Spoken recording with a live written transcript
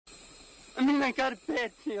I got a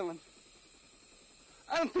bad feeling.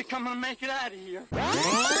 I don't think I'm gonna make it out of here.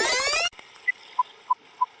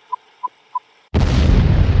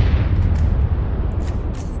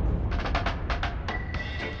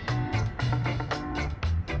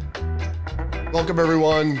 Welcome,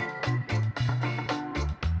 everyone.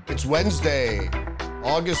 It's Wednesday,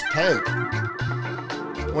 August 10th,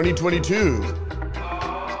 2022.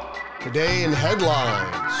 Today in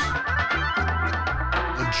headlines,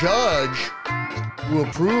 the judge who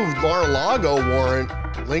approved Mar-a-Lago warrant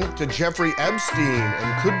linked to Jeffrey Epstein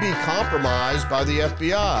and could be compromised by the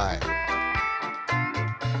FBI.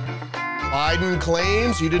 Biden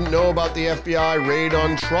claims he didn't know about the FBI raid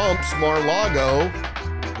on Trump's Mar-a-Lago,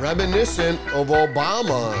 reminiscent of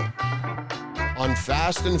Obama on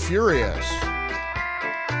Fast and Furious.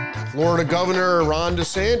 Florida Governor Ron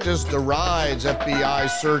DeSantis derides FBI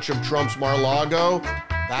search of Trump's Mar-a-Lago,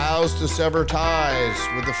 vows to sever ties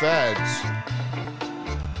with the feds.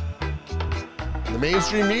 The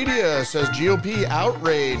mainstream media says GOP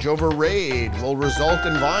outrage over raid will result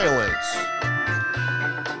in violence.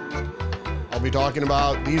 I'll be talking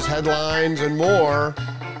about these headlines and more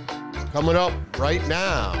coming up right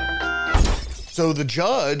now. So the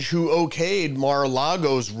judge who okayed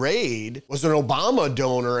Mar-a-Lago's raid was an Obama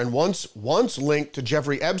donor and once linked to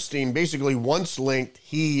Jeffrey Epstein. Basically, once linked,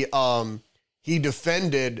 he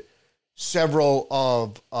defended several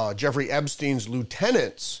of Jeffrey Epstein's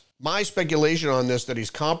lieutenants. My speculation on this that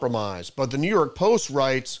he's compromised, but the New York Post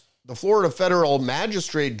writes, the Florida federal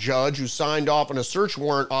magistrate judge who signed off on a search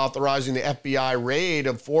warrant authorizing the FBI raid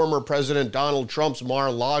of former President Donald Trump's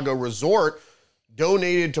Mar-a-Lago resort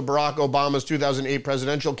donated to Barack Obama's 2008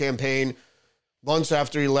 presidential campaign months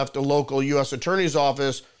after he left the local U.S. Attorney's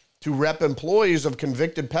office to rep employees of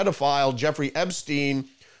convicted pedophile Jeffrey Epstein,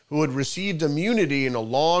 who had received immunity in a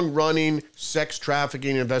long-running sex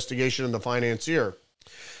trafficking investigation in the financier.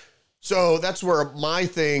 So that's where my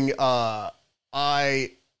thing,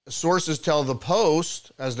 sources tell the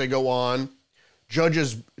Post as they go on,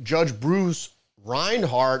 Judge Bruce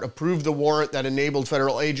Reinhart approved the warrant that enabled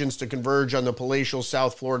federal agents to converge on the palatial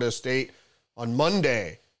South Florida estate on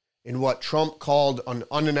Monday in what Trump called an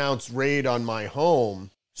unannounced raid on my home.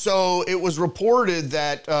 So it was reported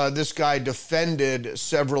that this guy defended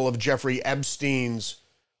several of Jeffrey Epstein's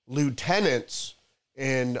lieutenants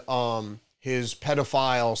in his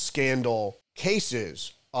pedophile scandal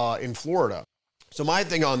cases in Florida. So my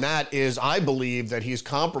thing on that is I believe that he's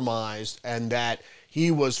compromised and that he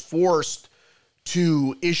was forced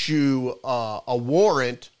to issue a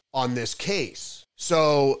warrant on this case.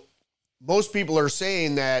 So most people are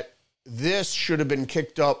saying that this should have been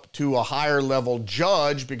kicked up to a higher level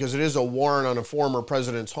judge because it is a warrant on a former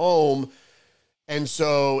president's home. And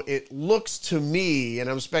so it looks to me, and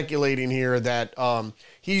I'm speculating here, that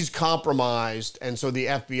he's compromised, and so the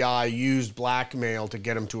FBI used blackmail to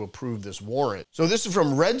get him to approve this warrant. So this is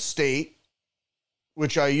from Red State,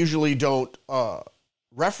 which I usually don't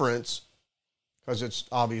reference because it's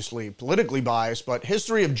obviously politically biased, but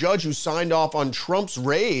history of judge who signed off on Trump's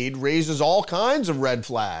raid raises all kinds of red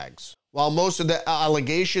flags. While most of the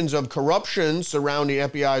allegations of corruption surrounding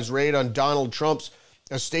FBI's raid on Donald Trump's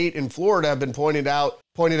estate in Florida have been pointed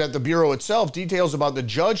at the Bureau itself, details about the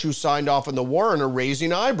judge who signed off on the warrant are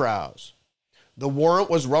raising eyebrows. The warrant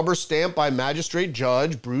was rubber stamped by Magistrate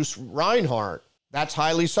Judge Bruce Reinhart. That's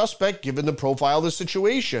highly suspect given the profile of the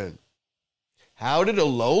situation. How did a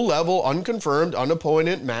low-level, unconfirmed,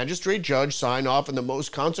 unappointed magistrate judge sign off on the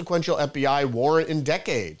most consequential FBI warrant in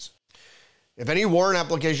decades? If any warrant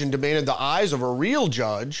application demanded the eyes of a real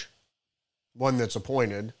judge, one that's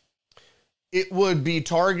appointed, it would be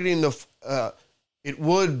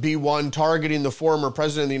one targeting the former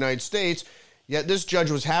president of the United States, yet this judge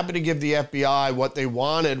was happy to give the FBI what they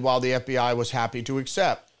wanted while the FBI was happy to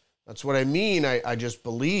accept. That's what I mean. I just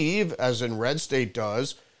believe, as in Red State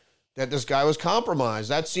does, that this guy was compromised.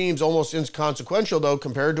 That seems almost inconsequential, though,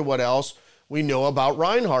 compared to what else we know about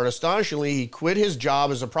Reinhart. Astonishingly, he quit his job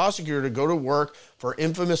as a prosecutor to go to work for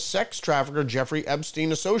infamous sex trafficker Jeffrey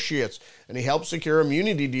Epstein Associates, and he helped secure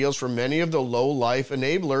immunity deals for many of the low-life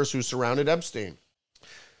enablers who surrounded Epstein.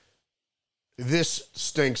 This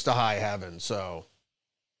stinks to high heaven, so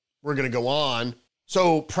we're going to go on.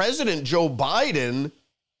 So President Joe Biden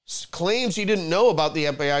claims he didn't know about the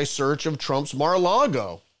FBI search of Trump's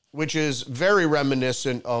Mar-a-Lago, which is very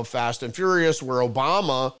reminiscent of Fast and Furious, where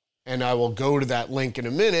Obama, and I will go to that link in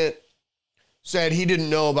a minute, said he didn't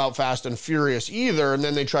know about Fast and Furious either, and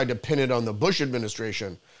then they tried to pin it on the Bush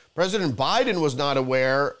administration. President Biden was not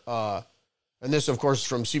aware And this, of course, is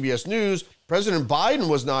from CBS News. President Biden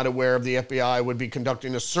was not aware of the FBI would be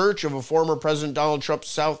conducting a search of a former President Donald Trump's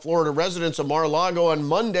South Florida residence of Mar-a-Lago on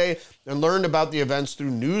Monday and learned about the events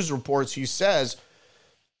through news reports, he says.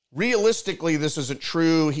 Realistically, this isn't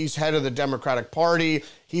true. He's head of the Democratic Party.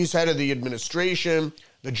 He's head of the administration.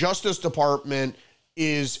 The Justice Department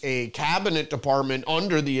is a cabinet department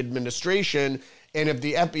under the administration. And if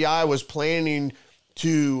the FBI was planning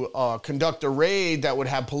to conduct a raid that would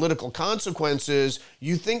have political consequences,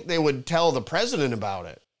 you think they would tell the president about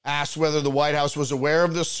it. Asked whether the White House was aware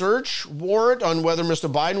of the search warrant on whether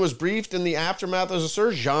Mr. Biden was briefed in the aftermath of the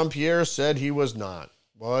search, Jean-Pierre said he was not.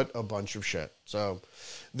 What a bunch of shit. So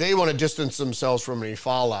they want to distance themselves from any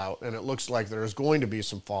fallout, and it looks like there's going to be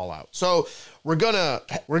some fallout. So we're gonna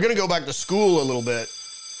go back to school a little bit.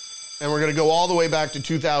 And we're going to go all the way back to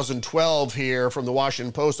 2012 here from the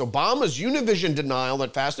Washington Post. Obama's Univision denial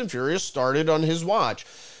that Fast and Furious started on his watch.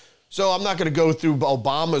 So I'm not going to go through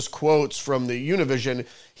Obama's quotes from the Univision.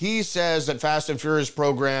 He says that Fast and Furious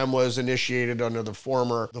program was initiated under the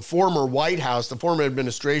former White House, the former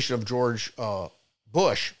administration of George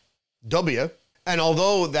Bush W. And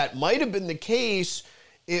although that might have been the case,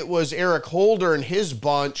 it was Eric Holder and his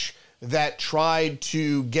bunch that tried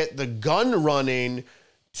to get the gun running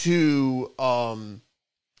get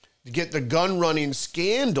the gun running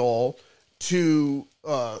scandal to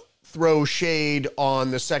throw shade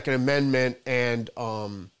on the Second Amendment and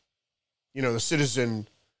the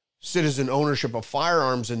citizen ownership of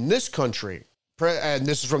firearms in this country. And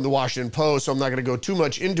this is from the Washington Post, so I'm not going to go too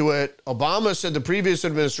much into it. Obama said the previous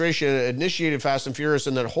administration initiated Fast and Furious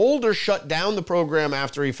and that Holder shut down the program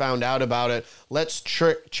after he found out about it. Let's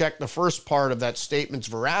check the first part of that statement's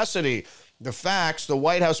veracity. The facts, the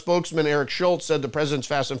White House spokesman Eric Schultz said the president's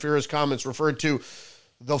Fast and Furious comments referred to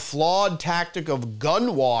the flawed tactic of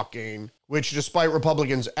gun walking, which despite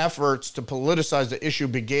Republicans' efforts to politicize the issue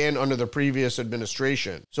began under the previous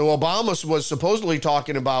administration. So Obama was supposedly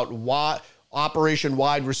talking about Operation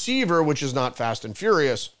Wide Receiver, which is not Fast and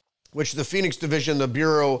Furious, which the Phoenix Division, the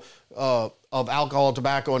Bureau of Alcohol,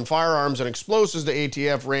 Tobacco, and Firearms and Explosives, the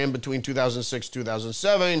ATF, ran between 2006 and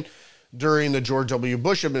 2007. During the George W.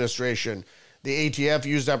 Bush administration. The ATF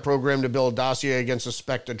used that program to build a dossier against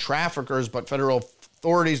suspected traffickers, but federal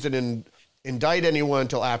authorities didn't indict anyone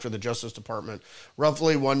until after the Justice Department.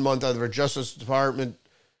 Roughly 1 month after the Justice Department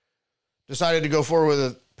decided to go forward with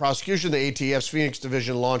a prosecution, the ATF's Phoenix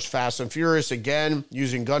Division launched Fast and Furious again,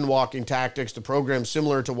 using gun-walking tactics. The program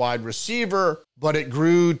similar to Wide Receiver, but it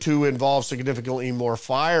grew to involve significantly more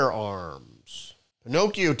firearms.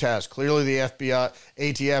 Pinocchio test. Clearly, the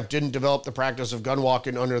ATF didn't develop the practice of gun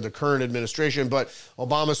walking under the current administration, but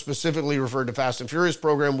Obama specifically referred to Fast and Furious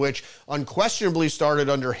program, which unquestionably started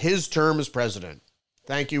under his term as president.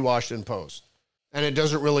 Thank you, Washington Post. And it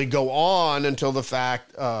doesn't really go on until the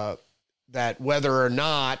fact that whether or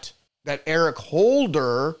not that Eric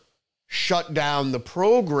Holder shut down the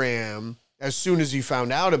program as soon as he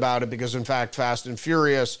found out about it, because in fact, Fast and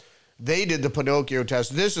Furious, they did the Pinocchio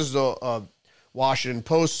test. This is the Washington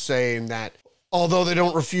Post saying that although they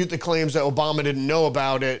don't refute the claims that Obama didn't know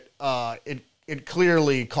about it, it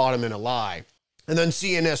clearly caught him in a lie. And then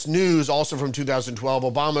CNS News, also from 2012,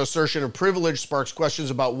 Obama's assertion of privilege sparks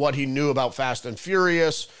questions about what he knew about Fast and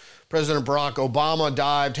Furious. President Barack Obama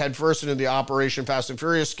dived headfirst into the Operation Fast and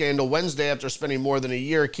Furious scandal Wednesday after spending more than a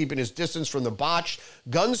year keeping his distance from the botched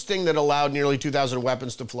gun sting that allowed nearly 2,000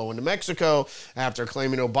 weapons to flow into Mexico. After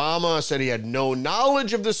claiming Obama said he had no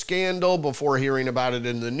knowledge of the scandal before hearing about it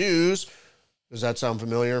in the news. Does that sound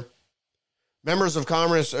familiar? Members of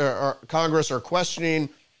Congress are questioning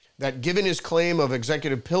that given his claim of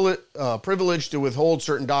executive privilege to withhold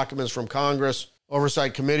certain documents from Congress.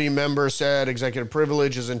 Oversight Committee member said executive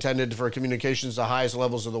privilege is intended for communications to the highest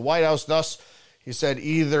levels of the White House. Thus, he said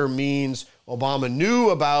either means Obama knew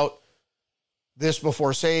about this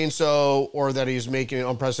before saying so, or that he's making an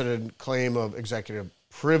unprecedented claim of executive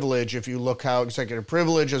privilege. If you look how executive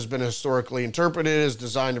privilege has been historically interpreted, is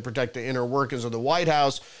designed to protect the inner workings of the White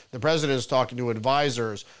House. The president is talking to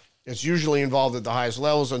advisors. It's usually involved at the highest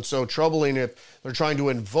levels, and so troubling if they're trying to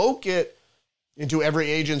invoke it into every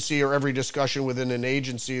agency or every discussion within an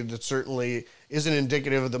agency that certainly isn't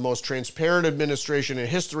indicative of the most transparent administration in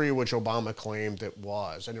history, which Obama claimed it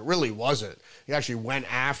was. And it really wasn't. He actually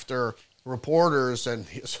went after reporters and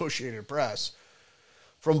the Associated Press.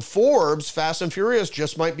 From Forbes, Fast and Furious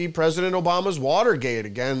just might be President Obama's Watergate.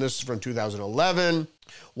 Again, this is from 2011.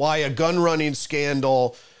 Why a gun running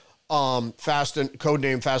scandal,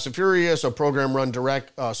 codenamed Fast and Furious, a program run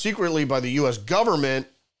secretly by the U.S. government,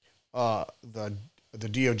 the the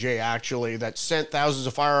DOJ actually, that sent thousands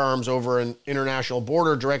of firearms over an international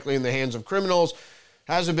border directly in the hands of criminals,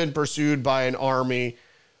 hasn't been pursued by an army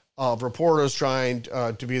of reporters trying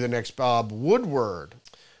to be the next Bob Woodward.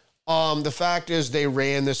 The fact is they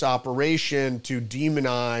ran this operation to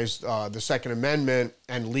demonize the Second Amendment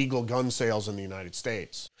and legal gun sales in the United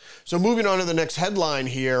States. So moving on to the next headline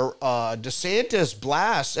here, DeSantis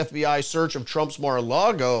blasts FBI search of Trump's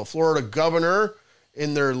Mar-a-Lago. Florida governor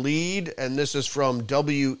in their lead, and this is from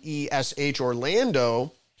WESH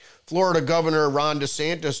Orlando. Florida Governor Ron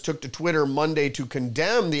DeSantis took to Twitter Monday to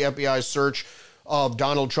condemn the FBI search of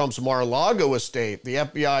Donald Trump's Mar-a-Lago estate. The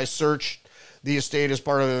FBI searched the estate as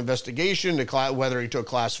part of an investigation to whether he took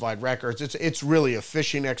classified records. It's really a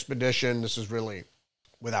fishing expedition. This is really,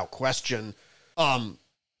 without question,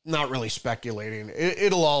 not really speculating.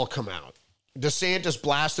 It'll all come out. DeSantis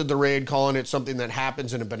blasted the raid, calling it something that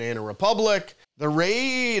happens in a banana republic. The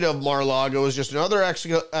raid of Mar-a-Lago is just another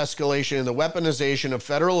escalation in the weaponization of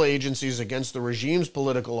federal agencies against the regime's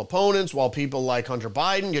political opponents. While people like Hunter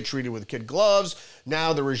Biden get treated with kid gloves,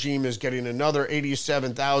 now the regime is getting another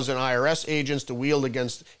 87,000 IRS agents to wield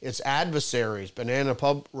against its adversaries. Banana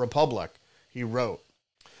Republic, he wrote.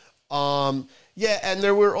 Yeah, and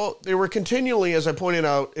they were continually, as I pointed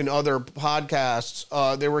out in other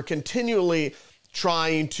podcasts, they were continually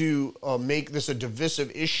trying to make this a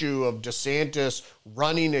divisive issue of DeSantis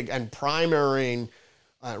running and primarying,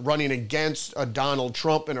 running against Donald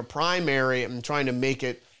Trump in a primary and trying to make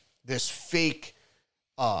it this fake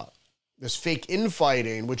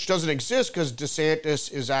infighting, which doesn't exist because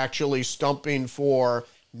DeSantis is actually stumping for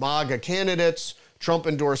MAGA candidates,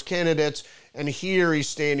 Trump-endorsed candidates, and here he's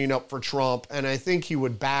standing up for Trump, and I think he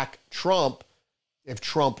would back Trump if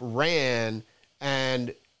Trump ran,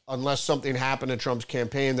 and unless something happened to Trump's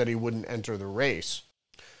campaign that he wouldn't enter the race.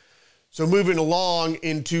 So moving along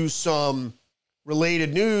into some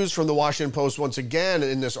related news from the Washington Post once again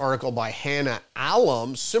in this article by Hannah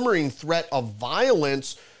Allam, simmering threat of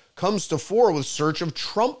violence comes to fore with search of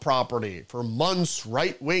Trump property. For months,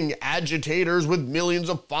 right-wing agitators with millions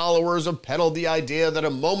of followers have peddled the idea that a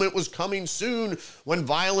moment was coming soon when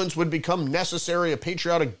violence would become necessary, a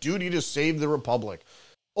patriotic duty to save the republic.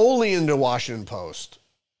 Only in the Washington Post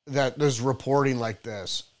that there's reporting like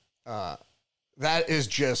this. That is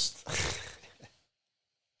just,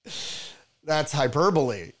 that's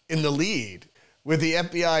hyperbole in the lead. With the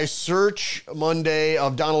FBI search Monday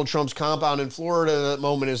of Donald Trump's compound in Florida, that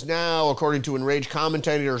moment is now, according to enraged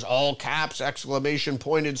commentators, all caps, exclamation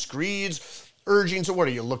pointed screeds, urging, so what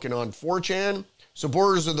are you looking on 4chan?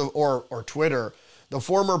 Supporters of or Twitter, the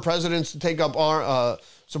former presidents to take up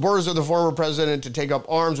supporters of the former president to take up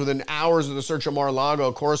arms within hours of the search of Mar-a-Lago.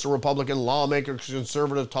 Of course, Republican lawmakers,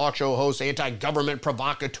 conservative talk show hosts, anti-government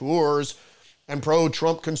provocateurs, and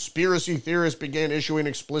pro-Trump conspiracy theorists began issuing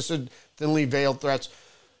explicit, thinly veiled threats.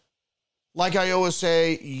 Like I always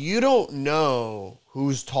say, you don't know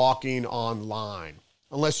who's talking online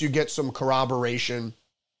unless you get some corroboration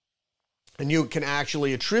and you can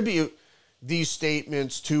actually attribute these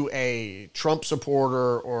statements to a Trump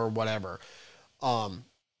supporter or whatever.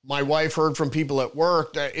 My wife heard from people at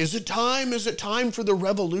work that, is it time for the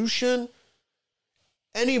revolution?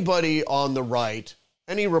 Anybody on the right,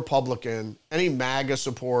 any Republican, any MAGA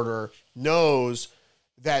supporter knows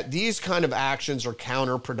that these kind of actions are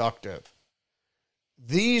counterproductive.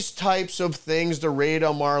 These types of things, the raid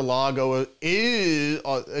on Mar-a-Lago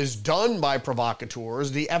is done by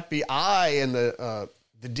provocateurs. The FBI and the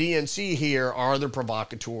DNC here are the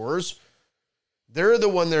provocateurs. They're the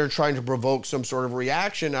one that are trying to provoke some sort of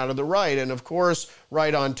reaction out of the right. And of course,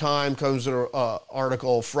 right on time comes an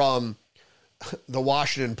article from the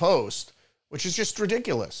Washington Post, which is just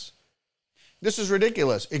ridiculous. This is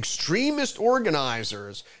ridiculous. Extremist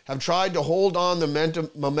organizers have tried to hold on the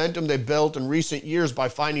momentum they built in recent years by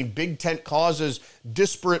finding big tent causes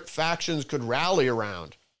disparate factions could rally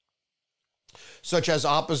around, such as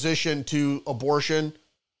opposition to abortion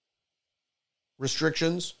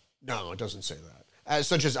restrictions. No, it doesn't say that.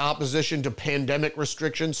 Such as opposition to pandemic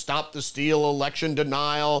restrictions, stop the steal, election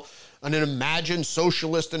denial, and an imagined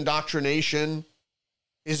socialist indoctrination.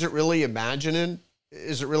 Is it really imagined?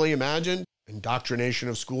 Indoctrination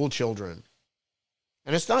of school children.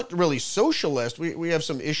 And it's not really socialist. We have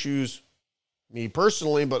some issues, me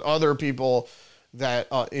personally, but other people that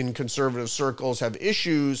in conservative circles have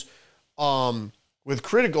issues with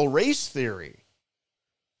critical race theory,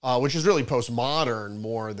 which is really postmodern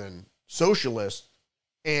more than socialist.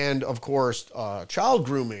 And of course, child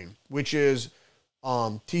grooming, which is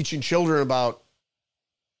teaching children about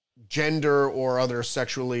gender or other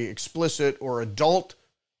sexually explicit or adult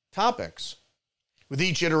topics, With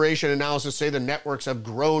each iteration, analysis say the networks have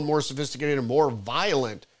grown more sophisticated and more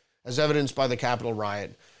violent, as evidenced by the Capitol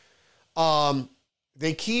riot.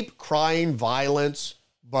 They keep crying violence,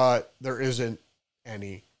 but there isn't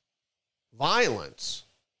any violence.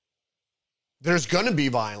 There's going to be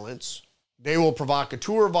violence. They will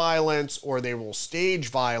provocateur violence or they will stage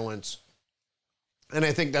violence. And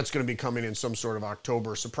I think that's going to be coming in some sort of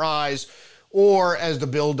October surprise. Or as the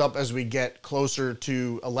buildup, as we get closer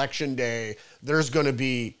to Election Day, there's going to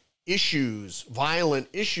be issues, violent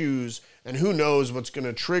issues, and who knows what's going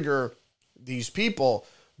to trigger these people.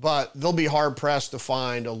 But they'll be hard-pressed to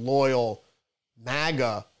find a loyal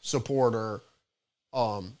MAGA supporter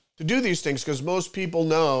to do these things, because most people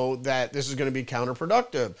know that this is going to be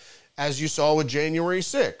counterproductive, as you saw with January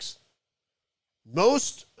 6th.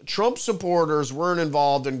 Most Trump supporters weren't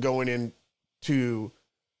involved in going into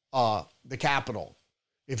the Capitol.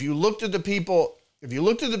 If you looked at the people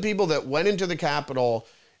that went into the Capitol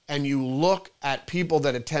and you look at people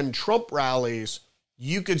that attend Trump rallies,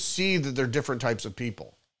 you could see that they're different types of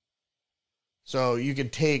people. So you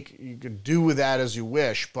could do with that as you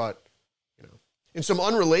wish. But, you know, in some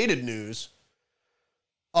unrelated news,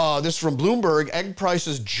 this is from Bloomberg, egg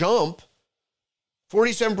prices jump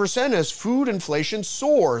 47% as food inflation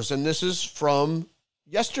soars. And this is from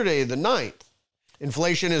yesterday, the 9th.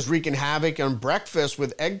 Inflation is wreaking havoc on breakfast,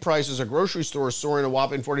 with egg prices at grocery stores soaring a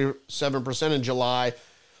whopping 47% in July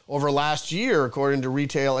over last year, according to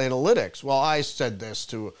Retail Analytics. Well, I said this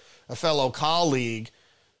to a fellow colleague,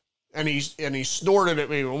 and he snorted at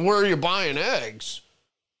me, "Well, where are you buying eggs?"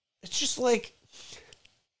 It's just like,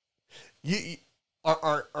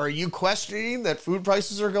 are you questioning that food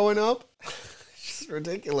prices are going up? It's just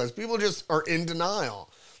ridiculous. People just are in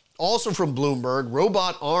denial. Also from Bloomberg,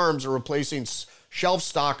 robot arms are replacing shelf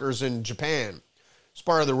stockers in Japan. It's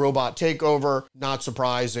part of the robot takeover. Not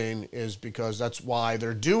surprising, is because that's why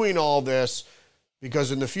they're doing all this,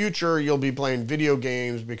 because in the future you'll be playing video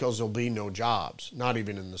games because there'll be no jobs, not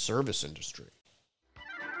even in the service industry.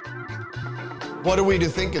 What are we to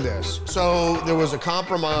think of this? So there was a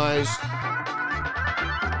compromised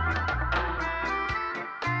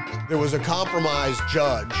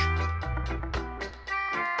judge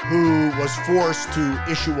who was forced to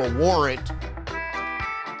issue a warrant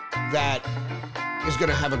that is going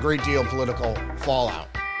to have a great deal of political fallout.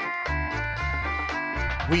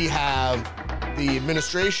 We have the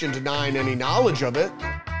administration denying any knowledge of it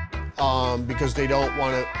because they don't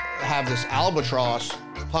want to have this albatross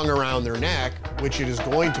hung around their neck, which it is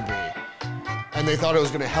going to be. And they thought it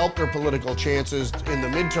was going to help their political chances in the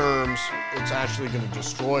midterms. It's actually going to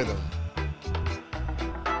destroy them.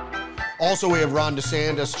 Also, we have Ron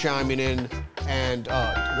DeSantis chiming in and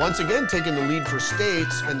once again taking the lead for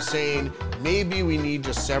states and saying maybe we need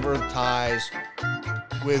to sever ties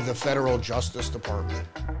with the federal Justice Department,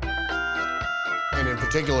 and in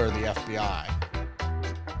particular the FBI.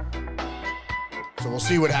 So we'll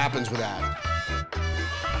see what happens with that.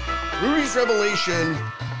 Rudy's Revelation.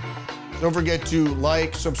 Don't forget to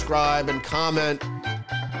like, subscribe, and comment.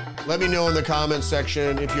 Let me know in the comment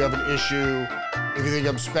section if you have an issue, if you think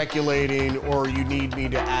I'm speculating, or you need me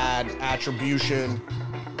to add attribution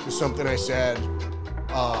to something I said.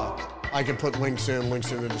 I can put links in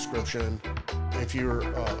the description. If you're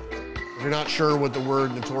not sure what the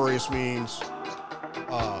word notorious means,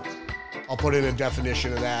 I'll put in a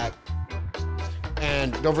definition of that.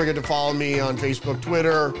 And don't forget to follow me on Facebook,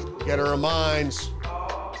 Twitter, Getter of Minds.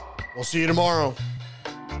 We'll see you tomorrow.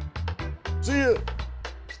 See ya.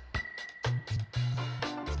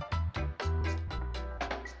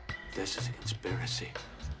 This is a conspiracy.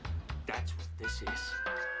 That's what this is.